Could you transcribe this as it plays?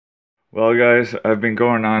Well, guys, I've been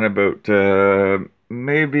going on about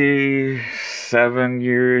maybe 7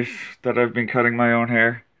 years that I've been cutting my own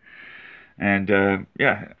hair. And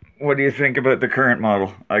yeah, what do you think about the current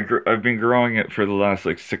model? I've been growing it for the last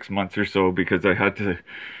like 6 months or so because I had to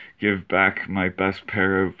give back my best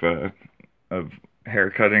pair of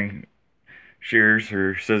hair cutting shears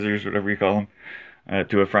or scissors, whatever you call them,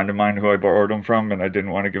 to a friend of mine who I borrowed them from, and I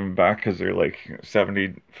didn't want to give them back because they're like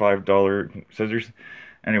 $75 scissors.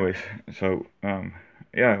 Anyways, so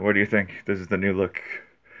yeah, what do you think? This is the new look.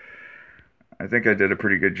 I think I did a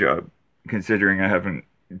pretty good job considering I haven't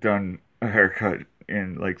done a haircut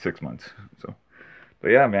in like 6 months. So, but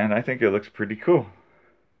yeah, man, I think it looks pretty cool.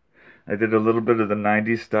 I did a little bit of the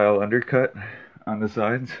 90s style undercut on the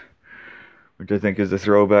sides, which I think is a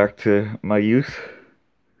throwback to my youth.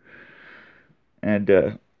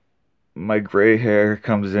 And my gray hair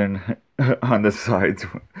comes in on the sides,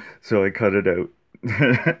 so I cut it out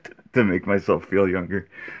to make myself feel younger.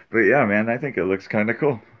 But yeah, man, I think it looks kind of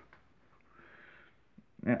cool.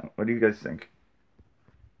 Yeah, what do you guys think?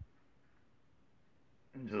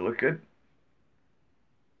 Does it look good?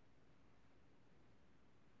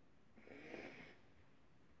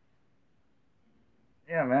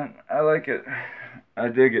 Yeah, man, I like it. I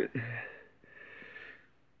dig it.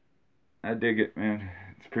 I dig it, man.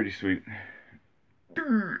 It's pretty sweet.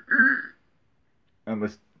 I'm a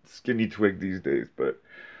skinny twig these days, but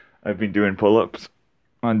I've been doing pull-ups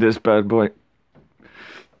on this bad boy.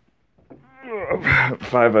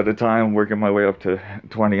 5 at a time, working my way up to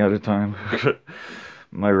 20 at a time.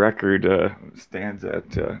 My record stands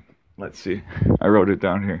at, let's see, I wrote it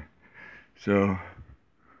down here. So,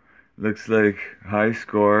 looks like high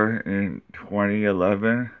score in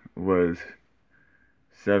 2011 was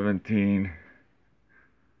 17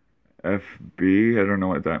 FB. I don't know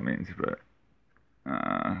what that means, but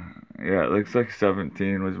uh, yeah, it looks like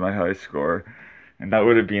 17 was my high score, and that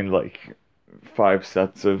would have been like five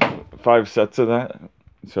sets of that.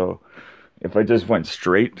 So if I just went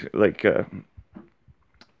straight, like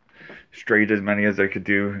straight as many as I could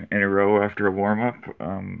do in a row after a warm up,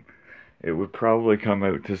 it would probably come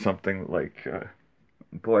out to something like,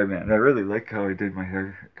 boy, man, I really like how I did my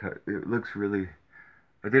haircut. It looks really,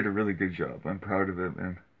 I did a really good job. I'm proud of it,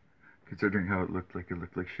 man, considering how it looked like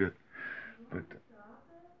shit. But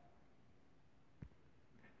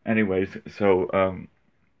anyways, so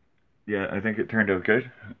yeah, I think it turned out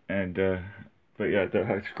good, and but yeah, the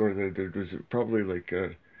high score that I did was probably like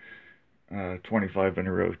 25 in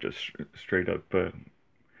a row, just straight up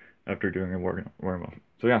after doing a warm up.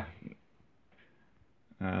 So yeah,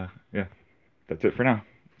 yeah, that's it for now.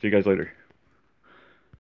 See you guys later.